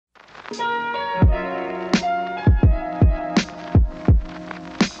Hi,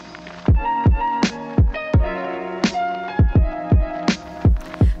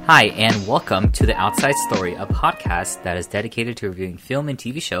 and welcome to The Outside Story, a podcast that is dedicated to reviewing film and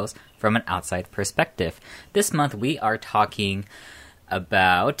TV shows from an outside perspective. This month we are talking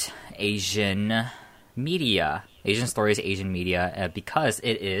about Asian media, Asian stories, Asian media, because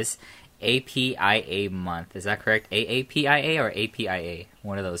it is APIA month. Is that correct? AAPIA or APIA?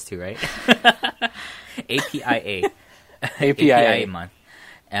 One of those two, right? APIA. APIA month.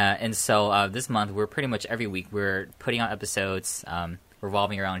 And so this month, we're pretty much every week, we're putting out episodes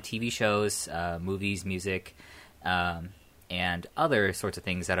revolving around TV shows, movies, music, and other sorts of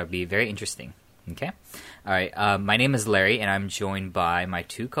things that'll be very interesting. Okay? All right. My name is Larry, and I'm joined by my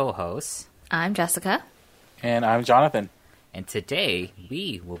two co-hosts. I'm Jessica. And I'm Jonathan. And today,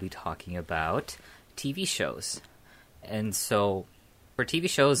 we will be talking about TV shows. And so, for TV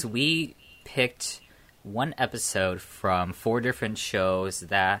shows, we picked one episode from 4 different shows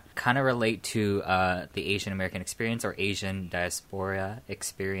that kind of relate to the Asian American experience or Asian diaspora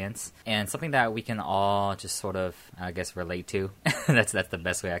experience, and something that we can all just sort of, I guess, relate to. That's the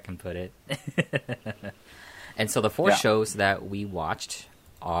best way I can put it. And so the 4 shows that we watched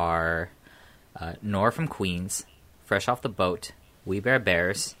are Nora from Queens, Fresh Off the Boat, We Bare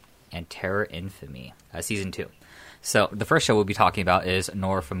Bears, and Terror Infamy, Season 2. So the first show we'll be talking about is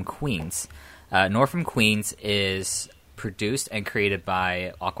Nora from Queens. Nora from Queens is produced and created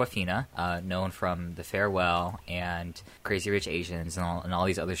by Awkwafina, known from The Farewell and Crazy Rich Asians and all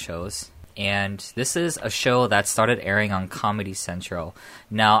these other shows. And this is a show that started airing on Comedy Central.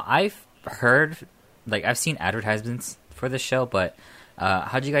 Now, I've heard, I've seen advertisements for this show, but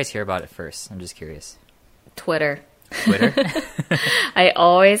how'd you guys hear about it first? I'm just curious. Twitter.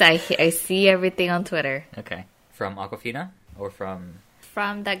 I see everything on Twitter. Okay. From Awkwafina or from...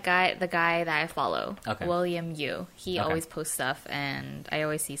 From the guy that I follow, okay. William Yu. He always posts stuff, and I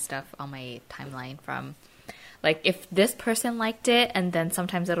always see stuff on my timeline from, if this person liked it, and then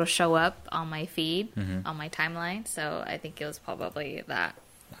sometimes it'll show up on my feed, on my timeline. So I think it was probably that.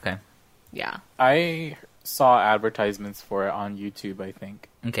 Okay. Yeah. I saw advertisements for it on YouTube, I think.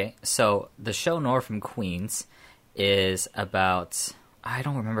 Okay, so the show Nora from Queens is about... I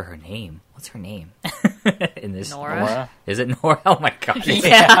don't remember her name. What's her name? In this Nora? Is it Nora? Oh my god.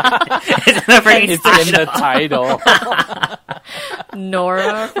 Yeah. It's in the title.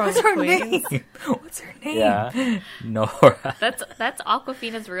 Nora from Queens. What's her name? Yeah. Nora. That's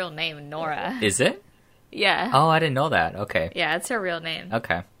Awkwafina's real name, Nora. Is it? Yeah. Oh, I didn't know that. Okay. Yeah, it's her real name.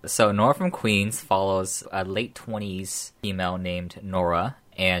 Okay. So Nora from Queens follows a late 20s female named Nora,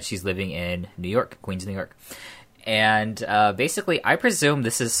 and she's living in New York, Queens, New York. And basically, I presume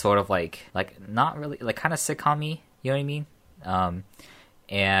this is sort of not really, kind of sitcom-y, you know what I mean?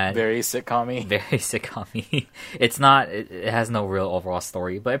 And very sitcom-y. Very sitcom-y. It's not, it has no real overall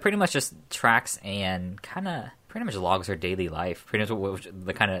story, but it pretty much just tracks and pretty much logs her daily life. Pretty much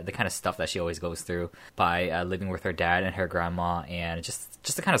the kind of stuff that she always goes through by living with her dad and her grandma, and just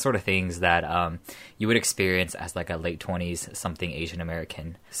the kind of sort of things that you would experience as a late 20s something Asian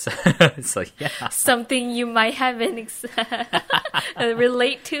American. So yeah, something you might have been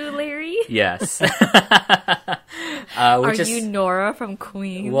relate to, Larry. Yes. Are you Nora from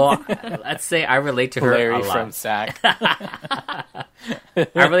Queens? Well, let's say I relate to her Larry a lot. from SAC. I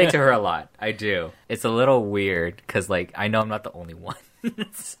relate to her a lot. I do. It's a little weird because, I know I'm not the only one.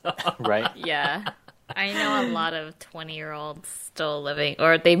 So. Right? Yeah. I know a lot of 20-year-olds still living,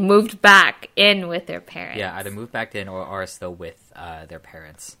 or they moved back in with their parents. Yeah, either moved back in or are still with their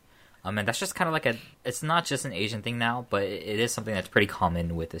parents. And that's just kind of it's not just an Asian thing now, but it is something that's pretty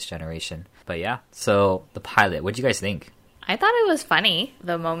common with this generation. But yeah, so the pilot, what'd you guys think? I thought it was funny.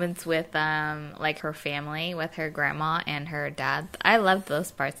 The moments with, her family, with her grandma and her dad. I loved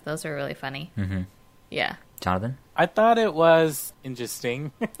those parts. Those were really funny. Mm-hmm. Yeah. Jonathan? I thought it was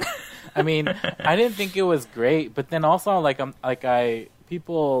interesting. I mean, I didn't think it was great, but then also,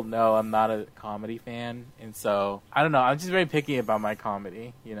 people know I'm not a comedy fan, and so, I don't know, I'm just very picky about my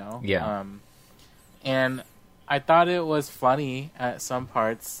comedy, you know? Yeah. And I thought it was funny at some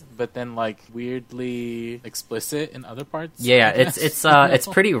parts, but then weirdly explicit in other parts. Yeah, it's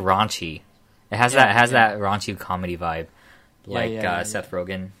pretty raunchy. It has that raunchy comedy vibe, Seth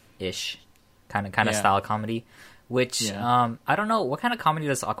Rogen-ish kind of style comedy. Which I don't know, what kind of comedy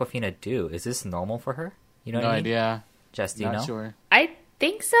does Awkwafina do? Is this normal for her? You know what I mean? idea. Jess, do you know? Not sure. I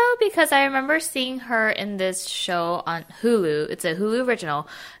think so, because I remember seeing her in this show on Hulu. It's a Hulu original.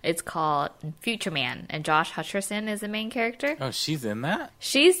 It's called Future Man, and Josh Hutcherson is the main character. Oh, she's in that?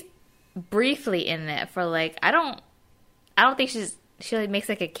 She's briefly in it for I don't think she like makes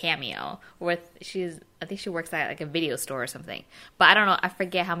like a cameo with I think she works at like a video store or something. But I don't know. I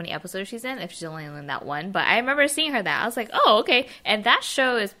forget how many episodes she's in. If she's only in that one, but I remember seeing her that. I was like, oh, okay. And that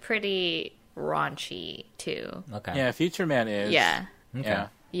show is pretty raunchy too. Okay. Yeah, Future Man is. Yeah. Okay. Yeah.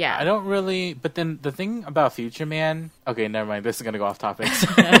 Yeah. I don't really, but then the thing about Future Man. Okay, never mind. This is gonna go off topic.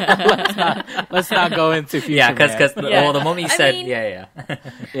 let's not go into Future Yeah, Man. because well, the moment you said yeah.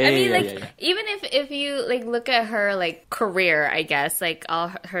 Even if you like look at her like career, I guess like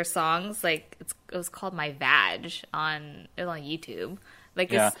all her songs, like it was called My Vag it was on YouTube.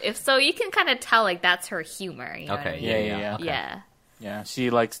 Like if so, you can kind of tell like that's her humor. You know what I mean? Yeah. Okay. Yeah, she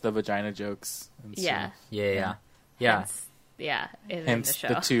likes the vagina jokes. And stuff. Yeah. Yeah, in Hence the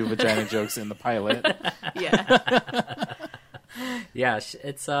the show. 2 vagina jokes in the pilot. Yeah. Yeah,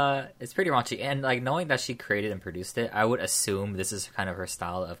 it's pretty raunchy, and like knowing that she created and produced it, I would assume this is kind of her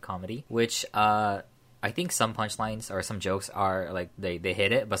style of comedy. Which I think some punchlines or some jokes are like they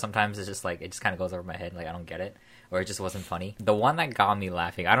hit it, but sometimes it's just like it just kind of goes over my head, like I don't get it, or it just wasn't funny. The one that got me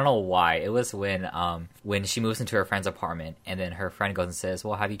laughing, I don't know why, it was when she moves into her friend's apartment, and then her friend goes and says,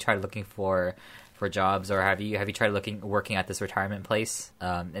 "Well, have you tried looking for jobs, or have you tried working at this retirement place?"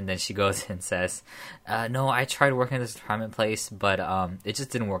 And then she goes and says, "No, I tried working at this retirement place, but it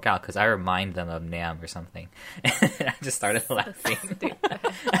just didn't work out because I remind them of Nam or something." And I just started laughing.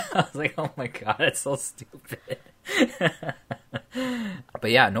 I was like, "Oh my god, that's so stupid."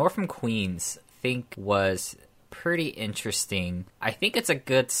 But yeah, Nora from Queens, I think was pretty interesting. I think it's a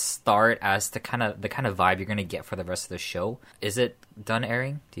good start as to the kind of vibe you're gonna get for the rest of the show. Is it done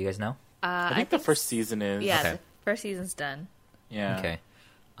airing? Do you guys know? I think the first season is. Yeah, Okay. the first season's done. Yeah. Okay.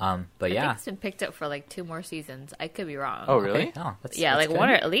 But I yeah. think it's been picked up for like 2 more seasons. I could be wrong. Oh, really? Okay. Oh, that's Yeah, that's like good. 1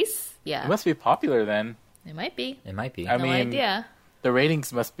 or at least. Yeah. It must be popular then. It might be. It might be I No mean, idea. the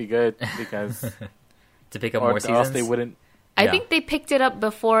ratings must be good because, to pick up or more else seasons. they wouldn't. I Yeah. think they picked it up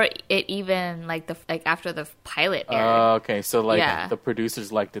before it even like after the pilot aired. Okay, so like Yeah. the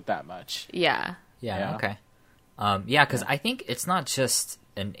producers liked it that much. Yeah. Yeah. Yeah. Okay. Yeah, because I think it's not just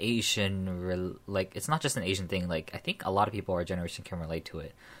an Asian it's not just an Asian thing. Like I think a lot of people our generation can relate to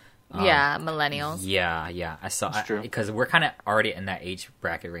it. Yeah, millennials. Yeah. I saw That's true. because we're kind of already in that age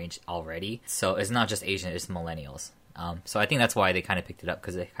bracket range already. So it's not just Asian; it's millennials. So I think that's why they kind of picked it up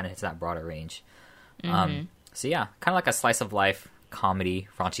because it kind of hits that broader range. So yeah, kind of like a slice of life comedy,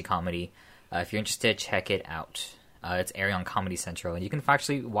 raunchy comedy. If you're interested, check it out. It's airing on Comedy Central, and you can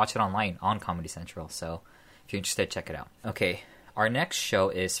actually watch it online on Comedy Central. So if you're interested, check it out. Okay, our next show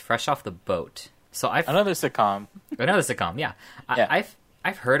is Fresh Off the Boat. So Another sitcom. another sitcom, yeah. Yeah.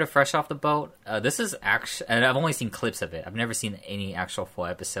 I've heard of Fresh Off the Boat. This is actually, and I've only seen clips of it. I've never seen any actual full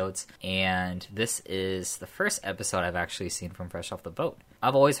episodes, and this is the first episode I've actually seen from Fresh Off the Boat.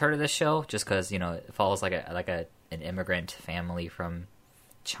 I've always heard of this show just because it follows like an immigrant family from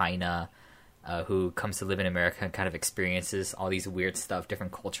China who comes to live in America and kind of experiences all these weird stuff,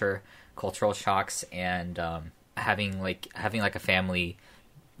 different cultural shocks, and having a family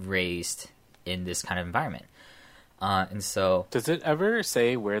raised in this kind of environment. And so, Does it ever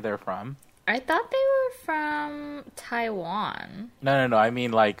say where they're from? I thought they were from Taiwan. No. I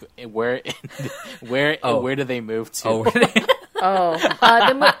mean, like, where do they move to? oh,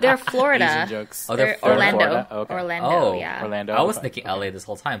 really? They're Florida. Asian jokes. Oh, they're Orlando. Florida? Okay. Orlando, Oh, yeah. Orlando. I was okay. thinking LA this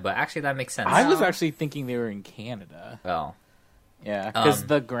whole time, but actually that makes sense. I was No. actually thinking they were in Canada. Oh, Yeah, because Um,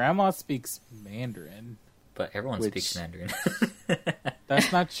 the grandma speaks Mandarin. but everyone Which- speaks Mandarin.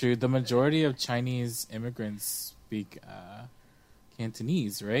 That's not true. The majority of Chinese immigrants speak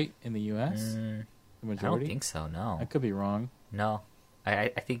Cantonese, right? In the U.S., the I don't majority. think so. No, I could be wrong. no. I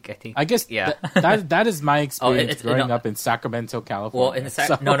think. I guess Yeah. that is my experience it's- growing no. up in Sacramento, California. Well, in So-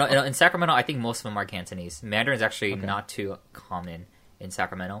 in Sacramento, I think most of them are Cantonese. Mandarin is actually Okay. not too common in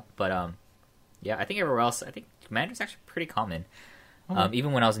Sacramento, but yeah, I think everywhere else, I think Mandarin's actually pretty common. Okay.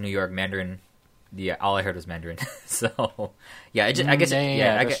 Even when I was in New York, Mandarin, yeah, all I heard was Mandarin. So yeah, I guess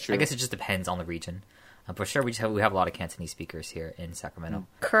yeah, I that's guess, true. I guess it just depends on the region. For sure, we have a lot of Cantonese speakers here in Sacramento.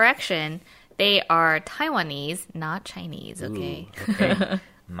 Correction, they are Taiwanese, not Chinese, okay? Ooh, okay.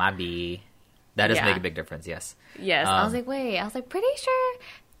 Maybe that does Yeah. make a big difference. Yes. Yes, I was like, wait. I was like, pretty sure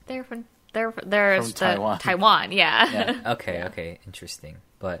they're from Taiwan. Taiwan, yeah. Yeah. Okay, interesting.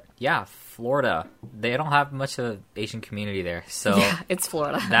 But yeah, Florida, they don't have much of an Asian community there, so Yeah, it's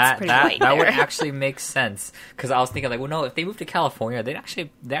Florida. It's that pretty that white that would there. actually make sense because I was thinking like, well, no, if they moved to California, they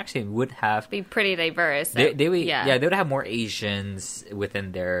actually would have. be pretty diverse. They would yeah. they would have more Asians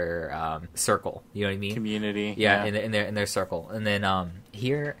within their circle. You know what I mean? Community. Yeah, in their circle. And then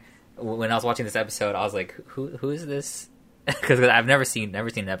here, when I was watching this episode, I was like, who is this because I've never seen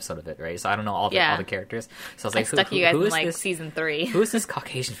an episode of it, right? So I don't know all the characters. So I was like, stuck you guys who in is like this, season 3. Who is this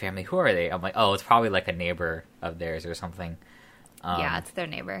Caucasian family? Who are they? I'm like, oh, it's probably like a neighbor of theirs or something. Yeah, it's their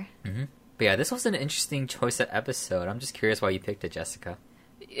neighbor. Mm-hmm. But yeah, this was an interesting choice of episode. I'm just curious why you picked it, Jessica.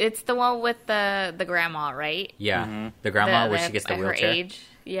 It's the one with the grandma, right? Yeah, the grandma where she gets the wheelchair. Her age.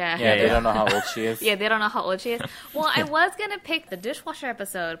 Yeah. They don't know how old she is. Yeah, they don't know how old she is. Well, I was gonna pick the dishwasher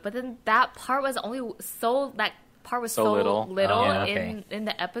episode, but then that part was so little in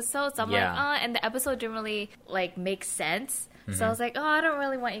the episode. So I'm like, and the episode didn't really like make sense. So I was like, I don't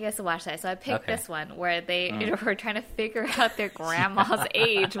really want you guys to watch that. So I picked this one where they were trying to figure out their grandma's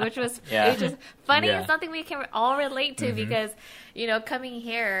age, which was funny. It's something we can all relate to because, coming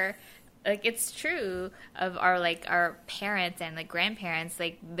here, like it's true of our parents and grandparents,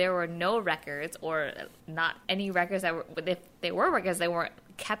 like there were no records or not any records that were, if they were records, they weren't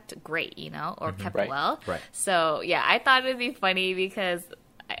kept great, or kept well. Right. So yeah, I thought it'd be funny because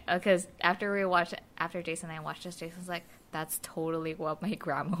after Jason and I watched this, Jason's like, that's totally what my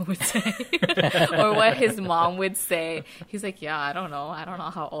grandma would say or what his mom would say. He's like, yeah, I don't know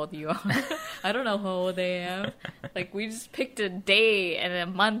how old you are. I don't know how old I am. Like, we just picked a day and a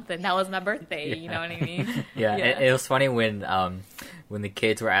month and that was my birthday. You know what I mean? Yeah. It was funny when the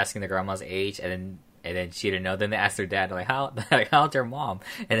kids were asking the grandma's age and then she didn't know. Then they asked their dad, like, how old's your mom?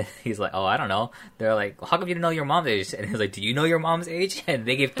 And he's like, oh, I don't know. They're like, well, how come you didn't know your mom's age? And he's like, do you know your mom's age? And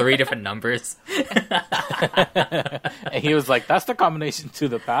they gave 3 different numbers. And he was like, that's the combination to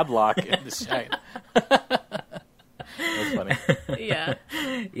the padlock in the shine. That's funny. Yeah.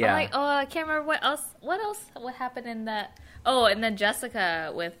 I'm like, I can't remember what happened in that. Oh, and then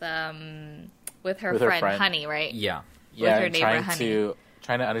Jessica with her friend Honey, right? Yeah. With her neighbor Honey.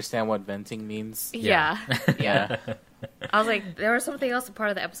 Trying to understand what venting means. Yeah. I was like, there was something else a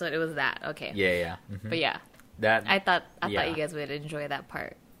part of the episode. It was that. Okay. Yeah. Mm-hmm. But yeah. I thought you guys would enjoy that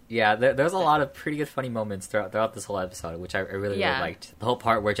part. Yeah, there's a lot of pretty good funny moments throughout this whole episode, which I really liked. The whole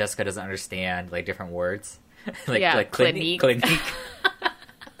part where Jessica doesn't understand like different words. like clinique.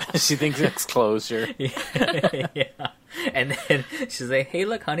 She thinks it's closure. Yeah. And then she's like, hey,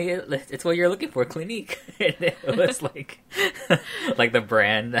 look, honey, it's what you're looking for, Clinique. And it was like the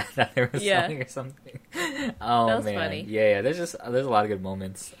brand that they were selling or something. Oh, that was man. Funny. Yeah. There's a lot of good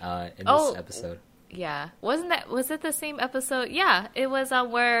moments in this episode. Yeah. Was it the same episode? Yeah. It was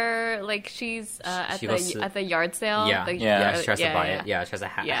where like she's at the yard sale. Yeah. She tries to buy it. Yeah, she tries to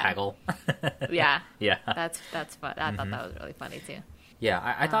haggle. Yeah. Yeah. That's fun. I thought that was really funny too.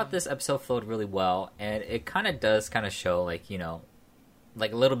 Yeah, I thought this episode flowed really well, and it kind of does show, like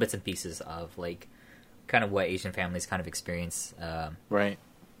little bits and pieces of, like, kind of what Asian families kind of experience, right?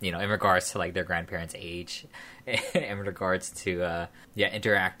 In regards to, like, their grandparents' age, in regards to,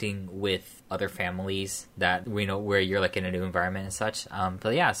 interacting with other families that, where you're, like, in a new environment and such.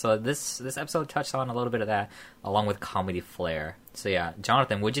 But, yeah, so this episode touched on a little bit of that, along with comedy flair. So, yeah,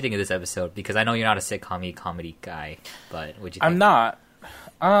 Jonathan, what'd you think of this episode? Because I know you're not a sitcom comedy guy, but what'd you think? I'm not.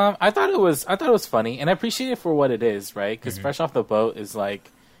 I thought it was funny, and I appreciate it for what it is, right? Because Fresh Off the Boat is like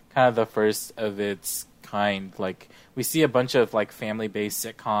kind of the first of its kind. Like, we see a bunch of like family-based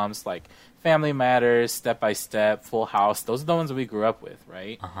sitcoms, like Family Matters, Step by Step, Full House. Those are the ones that we grew up with,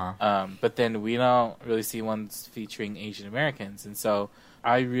 right? But then we don't really see ones featuring Asian Americans, and so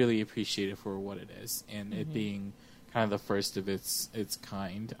I really appreciate it for what it is, and it being kind of the first of its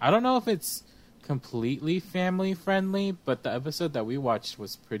kind. I don't know if it's completely family friendly, but the episode that we watched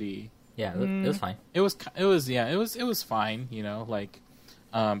was pretty. Yeah, it was fine. It was fine.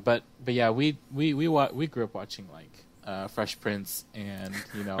 But yeah, we grew up watching like Fresh Prince and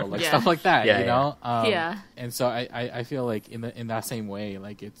stuff like that. And so I feel like in that same way,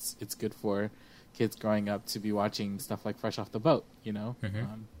 like it's good for kids growing up to be watching stuff like Fresh Off the Boat. Did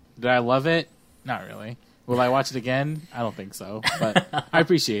I love it? Not really. Will I watch it again? I don't think so, but I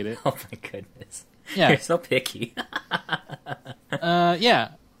appreciate it. Oh my goodness. Yeah. You're so picky. Yeah.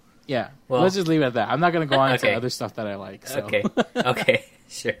 Well, let's just leave it at that. I'm not going to go on to other stuff that I like. So. Okay.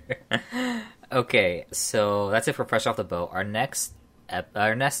 Sure. Okay, so that's it for Fresh Off the Boat. Our next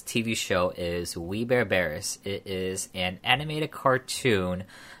TV show is We Bare Bears. It is an animated cartoon.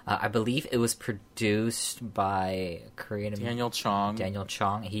 I believe it was produced by Korean Daniel Chong.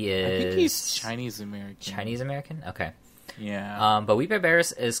 He is. I think he's Chinese American. Chinese American? Okay. Yeah. But We Bare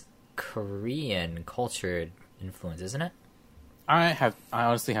Bears is Korean cultured influence, isn't it? I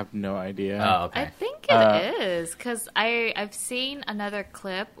honestly have no idea. Oh, okay. I think it is, because I've seen another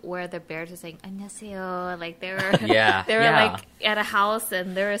clip where the bears are saying "안녕하세요," like they were they were like at a house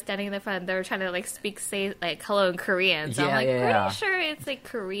and they were standing in the front. They were trying to like say like hello in Korean. So I'm like pretty sure it's like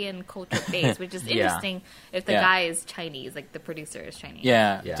Korean culture based, which is interesting. If the guy is Chinese, like the producer is Chinese.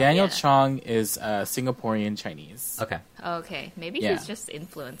 Daniel Chong is Singaporean Chinese. Okay, maybe he's just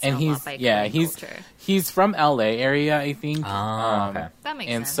influenced and a lot by Korean culture. He's from LA area, I think. That makes sense.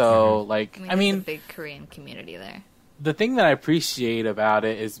 And so, like, I mean, there's a big Korean community there. The thing that I appreciate about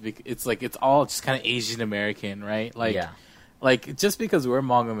it is it's like it's all just kind of Asian American, right? Like just because we're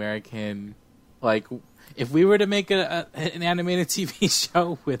Hmong American, like if we were to make an animated TV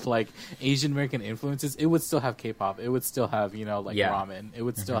show with like Asian American influences, it would still have K-pop. It would still have ramen. It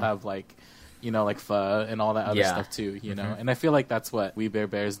would still have like like pho and all that other stuff too, you know? And I feel like that's what We Bare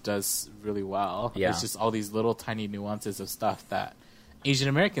Bears does really well. Yeah. It's just all these little tiny nuances of stuff that Asian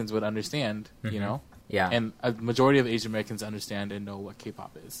Americans would understand, you know? Yeah. And a majority of Asian Americans understand and know what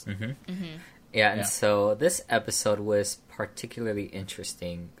K-pop is. Yeah, and so this episode was particularly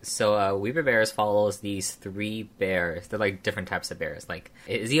interesting. So We Bare Bears follows these 3 bears. They're like different types of bears. Like,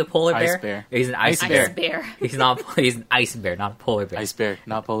 is he a polar bear? Ice bear. He's an ice bear. He's an ice bear, not a polar bear. Ice bear,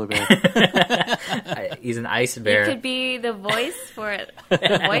 not polar bear. He's an ice bear. You could be the voice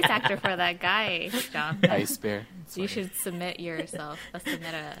actor for that guy, John. Ice bear. You should submit yourself.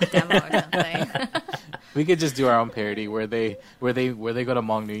 Submit a demo or something. We could just do our own parody where they go to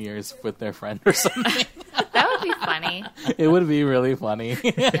Hmong New Year's with their friend or something. That would be funny. It would be really funny.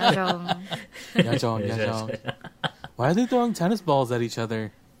 Yajong. Yajong. Why are they throwing tennis balls at each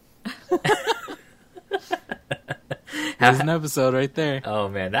other? There's an episode right there. Oh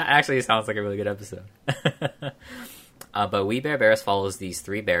man, that actually sounds like a really good episode. But We Bare Bears follows these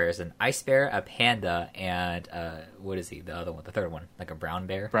 3 bears: an ice bear, a panda, and what is he? The other one, the third one, like a brown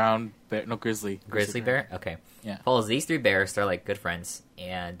bear. Brown bear, no, grizzly. Grizzly bear. Okay. Yeah. Follows these 3 bears. They're like good friends,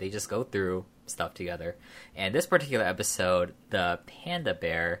 and they just go through stuff together. And this particular episode, the panda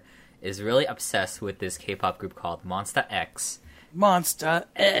bear is really obsessed with this K-pop group called Monsta X. Monsta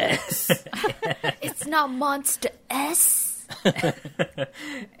X. It's not Monsta S.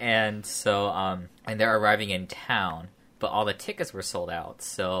 And so, and they're arriving in town, but all the tickets were sold out.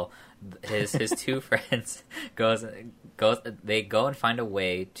 So his 2 friends they go and find a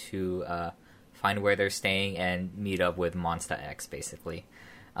way to find where they're staying and meet up with Monsta X, basically.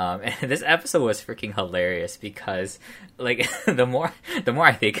 And this episode was freaking hilarious because, like, the more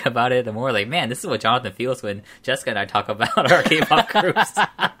I think about it, the more like, man, this is what Jonathan feels when Jessica and I talk about our K-pop groups.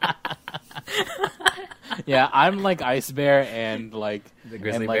 Yeah, I'm like Ice Bear and like the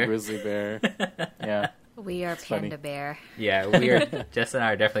Grizzly Bear. Grizzly Bear. Yeah. We are Panda Bear. Yeah, Jess and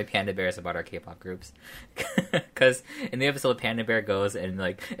I are definitely Panda Bears about our K-pop groups. Because in the episode, Panda Bear goes and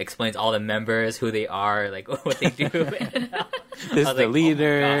like explains all the members, who they are, like what they do. This is the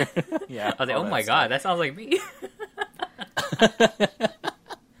leader. Oh yeah, I was like, oh my god, that sounds like me.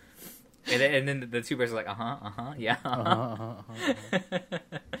 And then the 2 bears are like, yeah.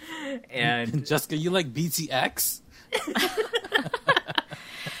 And Jessica, you like BTX?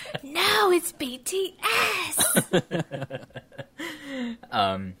 No, it's BTS.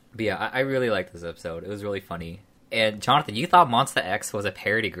 But yeah, I really liked this episode. It was really funny. And Jonathan, you thought Monsta X was a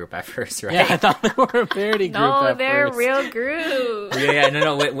parody group at first, right? Yeah, I thought they were a parody group. No, they're a real group.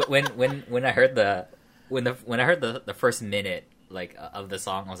 No. When I heard the first minute like of the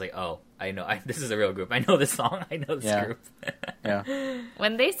song, I was like, oh, I know, this is a real group. I know this song. I know this group. Yeah.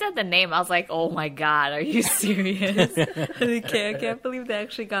 When they said the name, I was like, oh my god, are you serious? I can't believe they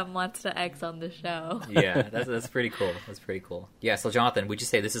actually got Monsta X on the show. Yeah, that's pretty cool. That's pretty cool. Yeah, so Jonathan, would you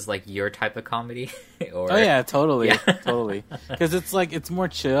say this is like your type of comedy? Or... Oh yeah, totally. Totally. Because it's like, it's more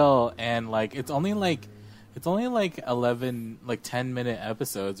chill and like, it's only like 10-minute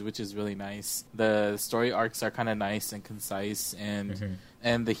episodes, which is really nice. The story arcs are kind of nice and concise, and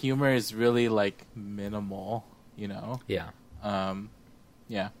and the humor is really like minimal, you know? Yeah.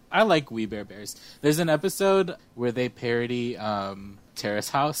 Yeah. I like We Bare Bears. There's an episode where they parody Terrace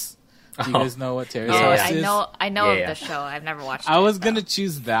House. Do you guys know what Terrace House is? I know of the show. I've never watched it. I was going to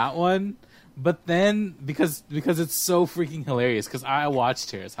choose that one, but then because it's so freaking hilarious, because I watched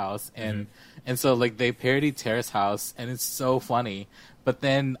Terrace House, and so like they parody Terrace House, and it's so funny. But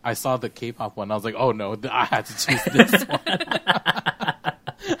then I saw the K-pop one. I was like, oh no, I had to choose this one.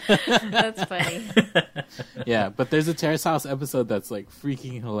 That's funny. Yeah, but there's a Terrace House episode that's like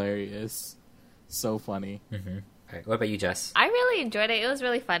freaking hilarious. So funny. All right, what about you, Jess? I really enjoyed it. It was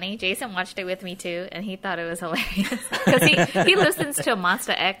really funny. Jason watched it with me too, and he thought it was hilarious because he listens to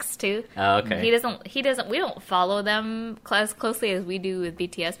Monster X too. Oh, okay. He doesn't. We don't follow them as closely as we do with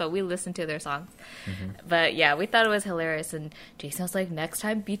BTS, but we listen to their songs. But yeah, we thought it was hilarious. And Jason was like, "Next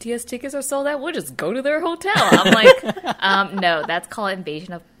time BTS tickets are sold out, we'll just go to their hotel." I'm like, "No, that's called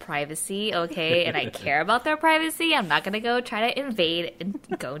invasion of privacy, okay? And I care about their privacy. I'm not gonna go try to invade and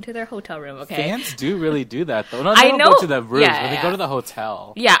go into their hotel room, okay?" Fans do really do that, though. No, they don't know. go to the rooms, Yeah, but they yeah. go to the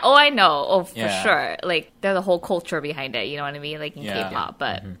hotel. Yeah, oh, I know. Oh, for Yeah. sure. Like, there's a whole culture behind it, you know what I mean? Like, in Yeah. K-pop.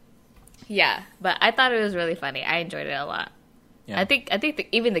 But, yeah. But I thought it was really funny. I enjoyed it a lot. Yeah. I think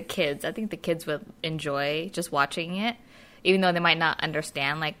even the kids would enjoy just watching it. Even though they might not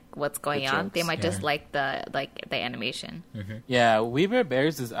understand, like, what's going on. They jokes, might just like the animation. Yeah, We Bare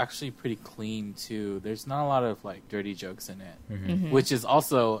Bears is actually pretty clean too. There's not a lot of like dirty jokes in it, which is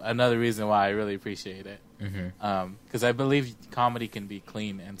also another reason why I really appreciate it. Because I believe comedy can be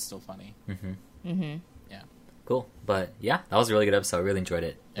clean and still funny. Yeah, Cool. But yeah, that was a really good episode. I really enjoyed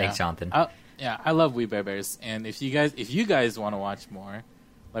it. Thanks, Yeah. Jonathan. I love We Bare Bears, and if you guys want to watch more,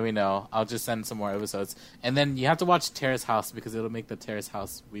 let me know. I'll just send some more episodes, and then you have to watch Terrace House because it'll make the Terrace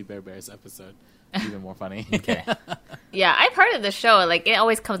House We Bare Bears episode even more funny. Okay. Yeah, I've heard of the show. Like, it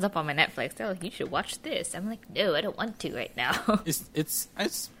always comes up on my Netflix. They're like, you should watch this. I'm like, no, I don't want to right now. It's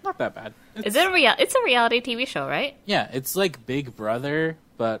not that bad. It's a reality TV show, right? Yeah, it's like Big Brother,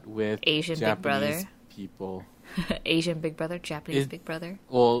 but with Asian Big Japanese Brother. people. Asian Big Brother, Japanese Big Brother.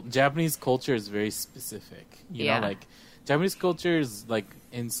 Well, Japanese culture is very specific. You Yeah. know, like Japanese culture is like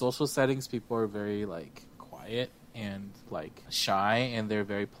in social settings, people are very like quiet and like shy, and they're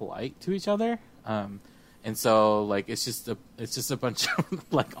very polite to each other. And so like it's just a bunch of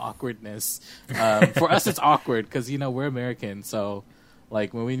like awkwardness. For us, it's awkward because you know we're American, so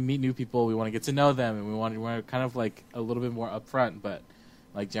like when we meet new people, we want to get to know them, and we want to kind of like a little bit more upfront. But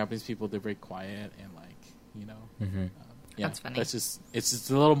like Japanese people, they're very quiet and like you know, yeah, That's funny. it's just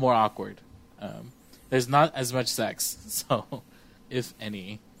a little more awkward. There's not as much sex, so if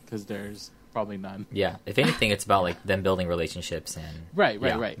any, because there's probably none. Yeah. If anything, it's about like them building relationships and Right.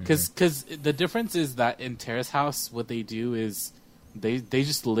 Yeah. Because the difference is that in Terrace House, what they do is they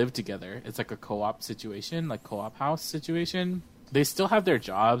just live together. It's like a co-op situation, like co-op house situation. They still have their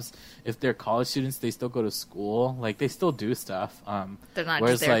jobs. If they're college students, they still go to school. Like they still do stuff. They're not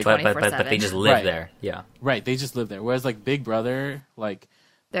whereas, just there like, 24/7. but they just live Right. there. Yeah. Right, they just live there. Whereas like Big Brother, like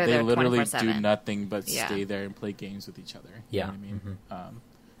They're they there literally 24/7. do nothing but Yeah. stay there and play games with each other. You Yeah. know what I mean?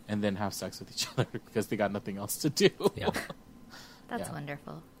 And then have sex with each other because they got nothing else to do. Yeah. That's Yeah.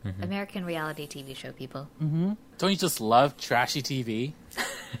 wonderful. American reality TV show, people. Don't you just love trashy TV?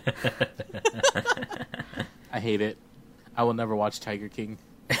 I hate it. I will never watch Tiger King.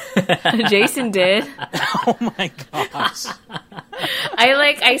 Jason did. Oh my gosh.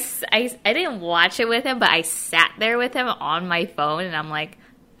 I didn't watch it with him, but I sat there with him on my phone, and I'm like,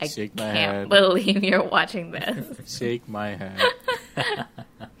 I Shake my can't head. believe you're watching this. Shake my head.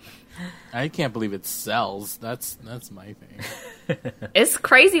 I can't believe it sells. That's my thing. It's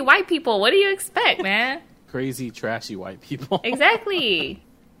crazy white people. What do you expect, man? Crazy, trashy white people. Exactly.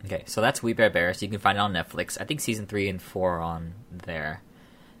 Okay, so that's We Bare Bears. You can find it on Netflix. I think season 3 and 4 are on there.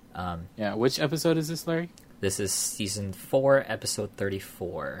 Yeah, which episode is this, Larry? This is season 4, episode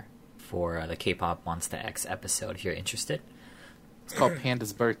 34 for the K-pop Monster X episode. If you're interested, It's called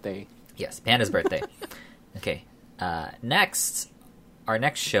Panda's Birthday. yes, Panda's birthday. Okay, next, our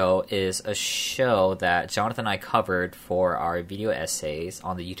next show is a show that Jonathan and I covered for our video essays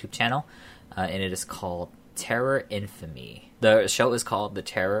on the YouTube channel, and it is called Terror Infamy. The show is called The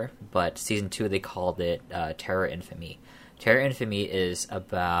Terror, but season 2 they called it Terror Infamy. Terror Infamy is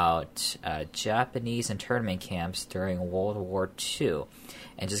about Japanese internment camps during World War II,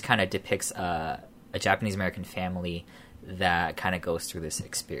 and just kind of depicts a Japanese American family that kind of goes through this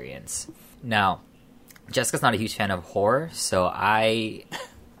experience. Now, Jessica's not a huge fan of horror, so I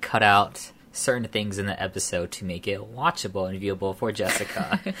cut out certain things in the episode to make it watchable and viewable for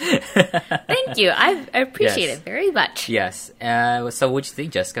Jessica. Thank you. I appreciate Yes. it very much. Yes. So what'd you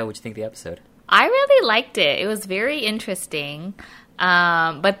think, Jessica? What'd you think of the episode? I really liked it. It was very interesting.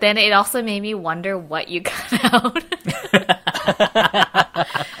 But then it also made me wonder what you cut out.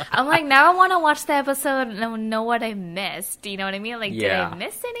 I'm like, now I want to watch the episode and know what I missed. You know what I mean? Like, did Yeah. I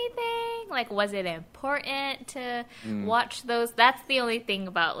miss anything? Like, was it important to watch those? That's the only thing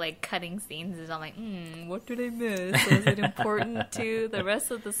about, like, cutting scenes is I'm like, what did I miss? Was it important to the rest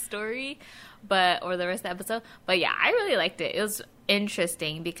of the story? Or the rest of the episode? But yeah, I really liked it. It was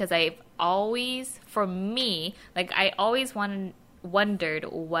interesting because I've always, for me, like, I always wondered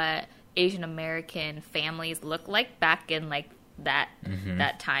what Asian American families look like back in like that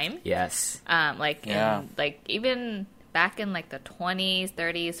time. Yes. Even back in like the 20s,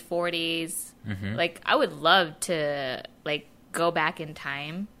 30s, 40s. Like I would love to like go back in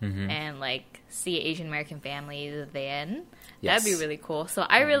time and like see Asian American families then. Yes. That'd be really cool. So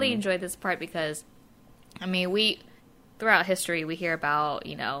I really enjoyed this part because, I mean, throughout history, we hear about,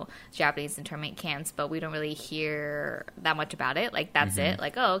 Japanese internment camps, but we don't really hear that much about it. Like, that's it.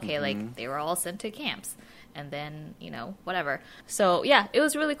 Like, oh, okay, like, they were all sent to camps. And then, whatever. So, yeah, it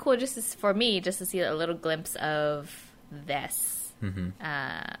was really cool for me to see a little glimpse of this.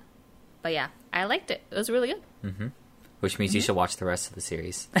 But, yeah, I liked it. It was really good. Which means you should watch the rest of the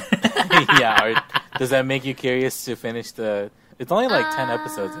series. Yeah. Does that make you curious to finish It's only like 10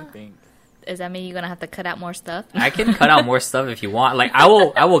 episodes, I think. Does that mean you're gonna have to cut out more stuff? I can cut out more stuff if you want. Like I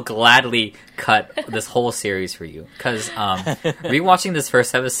will gladly cut this whole series for you because rewatching this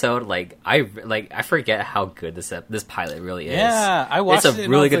first episode, I forget how good this pilot really is. Yeah, I watched it's a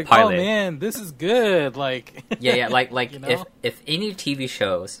really good pilot. Oh man, this is good. Like yeah, if any TV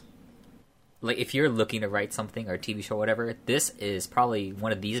shows, like if you're looking to write something or a TV show or whatever, this is probably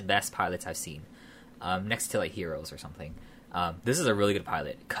one of the best pilots I've seen, next to like Heroes or something. This is a really good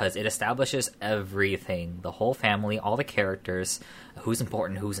pilot because it establishes everything, the whole family, all the characters, who's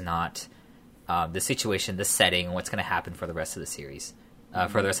important, who's not, the situation, the setting, what's going to happen for the rest of the series,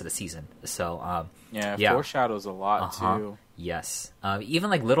 for the rest of the season. So, yeah, foreshadows a lot too. Yes, even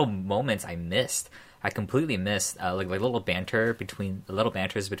like little moments I completely missed, like little banters between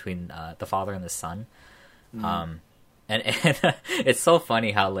the father and the son. And it's so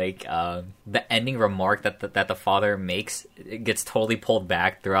funny how like the ending remark that the father makes gets totally pulled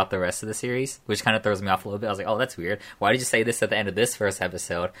back throughout the rest of the series, which kind of throws me off a little bit. I was like, oh, that's weird. Why did you say this at the end of this first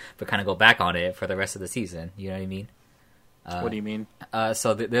episode, but kind of go back on it for the rest of the season? You know what I mean? What do you mean?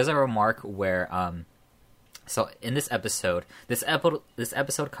 So there's a remark where so in this episode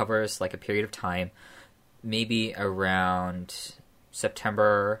covers like a period of time, maybe around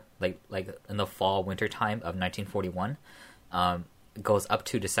September, like in the fall winter time of 1941, goes up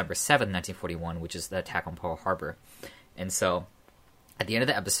to December 7th, 1941, which is the attack on Pearl Harbor. And so at the end of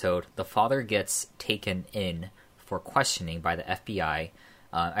the episode, the father gets taken in for questioning by the FBI.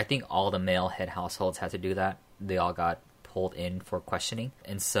 I think all the male head households had to do that. They all got pulled in for questioning.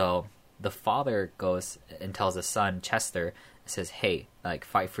 And so the father goes and tells his son, Chester, says, hey, like,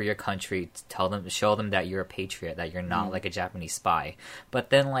 fight for your country, show them that you're a patriot, that you're not like a Japanese spy. But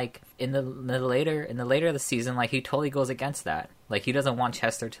then like in the later of the season, like he totally goes against that. Like he doesn't want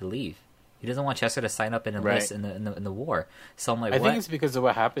Chester to leave. He doesn't want Chester to sign up and enlist in the war. So I'm like, I think it's because of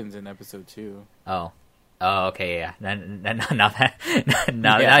what happens in episode 2. Oh, okay, yeah. Now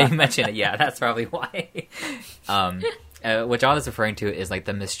you mention it, yeah, that's probably why. What John is referring to is like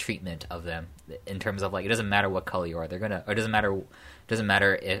the mistreatment of them in terms of like it doesn't matter what color you are, it doesn't matter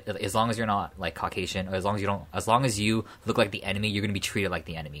if, as long as you're not like Caucasian, or as long as you look like the enemy, you're gonna be treated like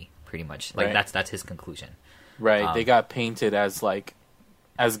the enemy, pretty much. Like that's his conclusion. Right. They got painted as like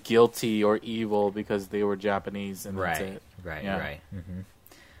as guilty or evil because they were Japanese, and that's it. Right.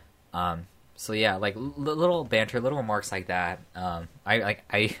 So yeah, like little banter, little remarks like that.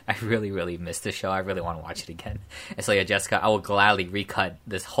 I really, really missed the show. I really want to watch it again. And so yeah, Jessica, I will gladly recut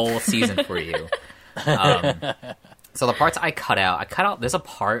this whole season for you. So the parts I cut out. There's a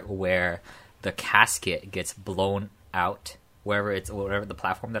part where the casket gets blown out, whatever the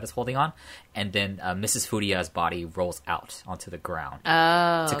platform that it's holding on, and then Mrs. Fudia's body rolls out onto the ground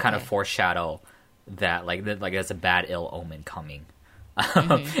to kind of foreshadow that like there's a bad ill omen coming.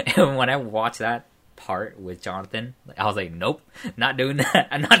 And when I watched that part with Jonathan, I was like, nope, not doing that.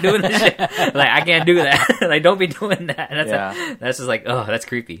 I'm not doing this shit. Like, I can't do that. Like, don't be doing that. And that's just like, oh, that's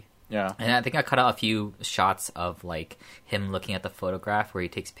creepy. Yeah. And I think I cut out a few shots of like him looking at the photograph where he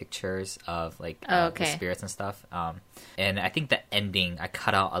takes pictures of like the spirits and stuff. And I think the ending I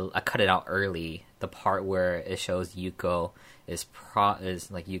cut it out early. The part where it shows Yuko is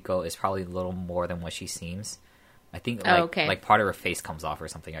probably a little more than what she seems. I think like part of her face comes off or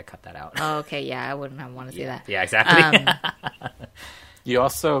something. I cut that out. Oh, okay, yeah, I wouldn't want to see that. Yeah, exactly. You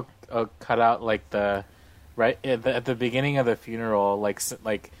also cut out like at the beginning of the funeral, like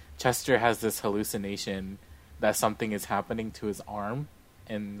Chester has this hallucination that something is happening to his arm,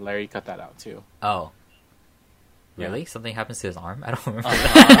 and Larry cut that out too. Oh. Really? Yeah. Something happens to his arm? I don't remember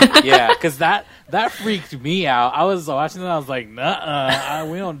that. Yeah, because that freaked me out. I was watching it, I was like, nuh-uh,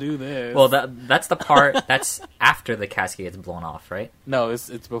 we don't do this. Well, that's the part that's after the casket gets blown off, right? No, it's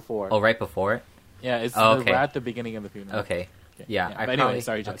before. Oh, right before it? Yeah, it's right at the beginning of the funeral. Okay. Yeah. But anyway,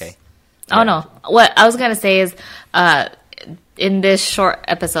 sorry, Jess. Okay. Oh, no. What I was going to say is, in this short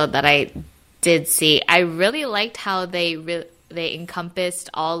episode that I did see, I really liked how they encompassed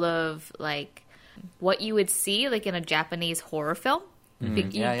all of like what you would see like in a Japanese horror film. You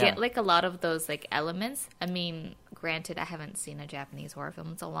get like a lot of those like elements. I mean, granted, I haven't seen a Japanese horror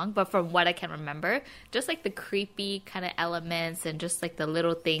film in so long, but from what I can remember, just like the creepy kind of elements and just like the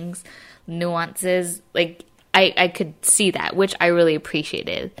little things, nuances, like I could see that, which I really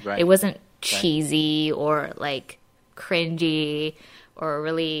appreciated. Right. It wasn't cheesy or like cringy or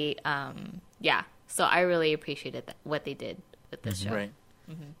really, So I really appreciated what they did with this show. Right.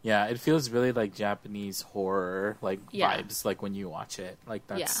 Yeah, it feels really like Japanese horror, like vibes, like when you watch it. Like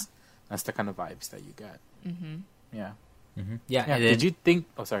that's the kind of vibes that you get. Yeah. Yeah. Yeah. And Did you think?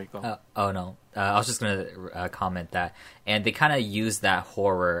 Oh, sorry. Go. Oh no, I was just gonna comment that, and they kind of use that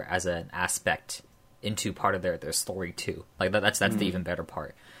horror as an aspect into part of their story too. Like that's the even better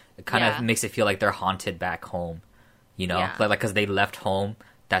part. It kind of makes it feel like they're haunted back home, you know, like because they left home.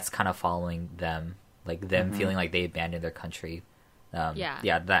 That's kind of following them, like them feeling like they abandoned their country.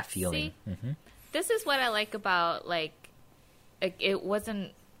 That feeling. See, this is what I like about like it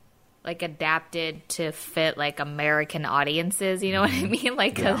wasn't like adapted to fit like American audiences, you know what I mean?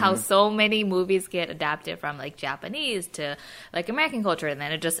 Like how so many movies get adapted from like Japanese to like American culture, and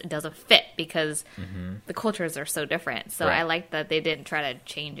then it doesn't fit because the cultures are so different. So I like that they didn't try to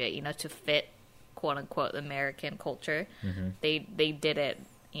change it, you know, to fit quote unquote American culture. They did it,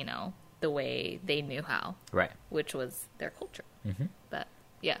 you know, the way they knew how, right? Which was their culture. But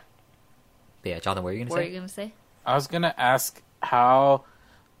yeah, Jonathan, what were you gonna say? I was gonna ask how,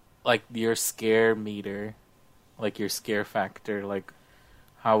 like, your scare meter, like your scare factor, like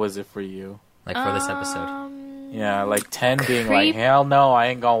how was it for you? Like for this episode? Yeah, like 10 being like, hell no, I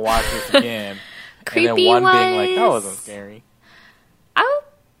ain't gonna watch this again. And then 1 being like, that wasn't scary.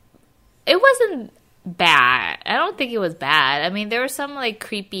 It wasn't bad. I don't think it was bad. I mean, there were some like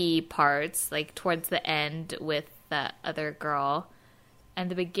creepy parts, like towards the end with the other girl, and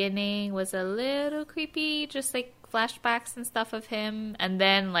the beginning was a little creepy, just like flashbacks and stuff of him, and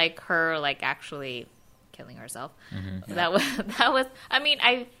then like her like actually killing herself. That was. I mean,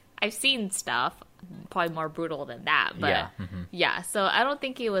 I've seen stuff probably more brutal than that, but so I don't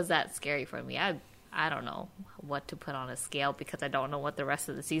think it was that scary for me. I don't know what to put on a scale because I don't know what the rest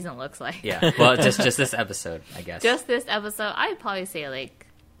of the season looks like. Yeah, well, just this episode, I guess. Just this episode, I'd probably say like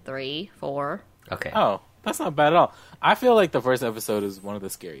 3, 4. Okay. Oh, that's not bad at all. I feel like the first episode is one of the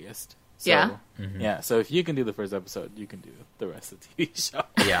scariest. So, yeah, so if you can do the first episode, you can do the rest of the TV show.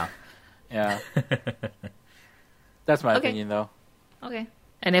 Yeah. Yeah. That's my opinion, though. Okay.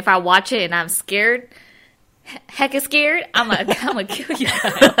 And if I watch it and I'm scared, hecka scared, I'm gonna kill you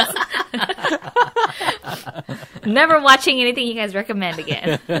guys. Never watching anything you guys recommend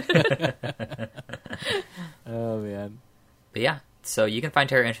again. Oh, man. But yeah, so you can find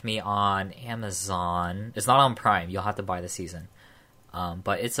Terror Infamy on Amazon. It's not on Prime. You'll have to buy the season.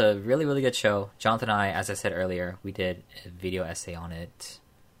 But it's a really, really good show. Jonathan and I, as I said earlier, we did a video essay on it.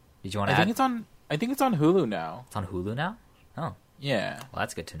 Did you want to add? I think it's on Hulu now. It's on Hulu now? Oh. Yeah. Well,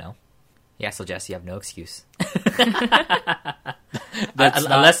 that's good to know. Yeah, so Jess, you have no excuse.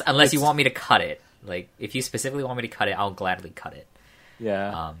 Unless you want me to cut it. Like, if you specifically want me to cut it, I'll gladly cut it.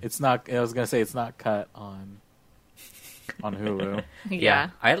 Yeah. It's not, I was going to say it's not cut on Hulu.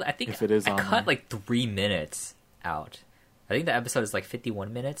 Yeah. I think if it is I on cut there. like 3 minutes out. I think the episode is like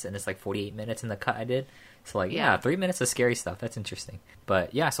 51 minutes, and it's like 48 minutes in the cut I did. So, like, yeah, 3 minutes of scary stuff. That's interesting.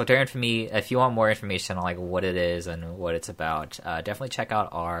 But, yeah, so Terror Infamy, if you want more information on, like, what it is and what it's about, definitely check out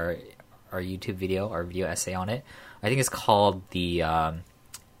our YouTube video, our video essay on it. I think it's called The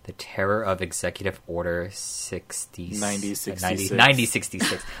Terror of Executive Order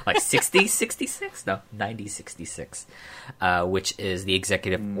 9066. Like 6066? No, 9066. Which is the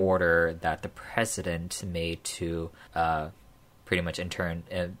executive order that the president made to pretty much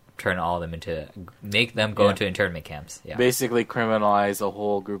turn all of them into, make them go into internment camps. Yeah. Basically criminalize a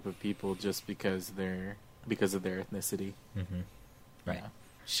whole group of people just because of their ethnicity. Right. Yeah.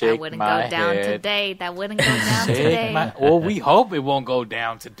 That wouldn't go down today. That wouldn't go down today. Well, we hope it won't go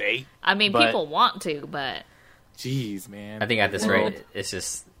down today. I mean, people want to, but... Jeez, man. I think at this rate, it's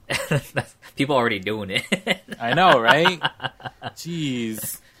just... people already doing it. I know, right?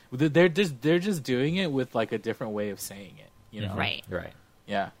 Jeez. They're just doing it with, like, a different way of saying it, you know? Right.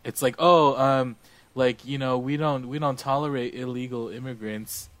 Yeah. It's like, like, you know, we don't tolerate illegal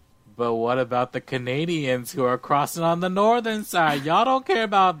immigrants. But what about the Canadians who are crossing on the northern side? Y'all don't care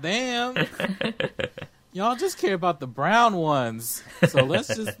about them. Y'all just care about the brown ones. So let's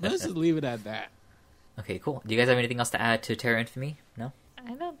just leave it at that. Okay, cool. Do you guys have anything else to add to Terror Infamy? No?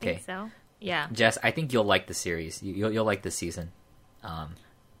 I don't think so. Yeah. Jess, I think you'll like the series. You'll like the season.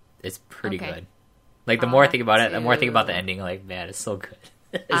 It's pretty good. Like the more I think about it, the more I think about the ending. Like, man, it's so good.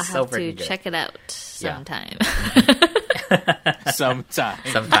 I'll so have to good. check it out sometime.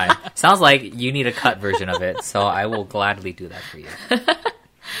 Sometime. Sounds like you need a cut version of it, so I will gladly do that for you.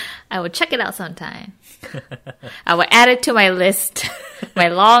 I will check it out sometime. I will add it to my list, my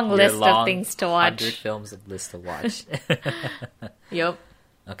long list of things to watch. 100 films of list to watch. Yep.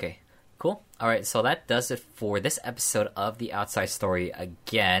 Okay, cool. All right, so that does it for this episode of The Outside Story.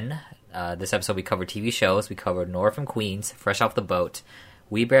 Again, this episode we covered TV shows. We covered Nora from Queens, Fresh Off the Boat,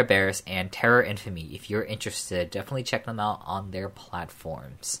 We Bare Bears, and Terror Infamy. If you're interested, definitely check them out on their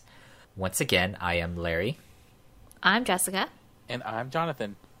platforms. Once again, I am Larry. I'm Jessica. And I'm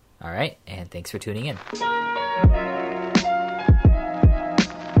Jonathan. All right, and thanks for tuning in.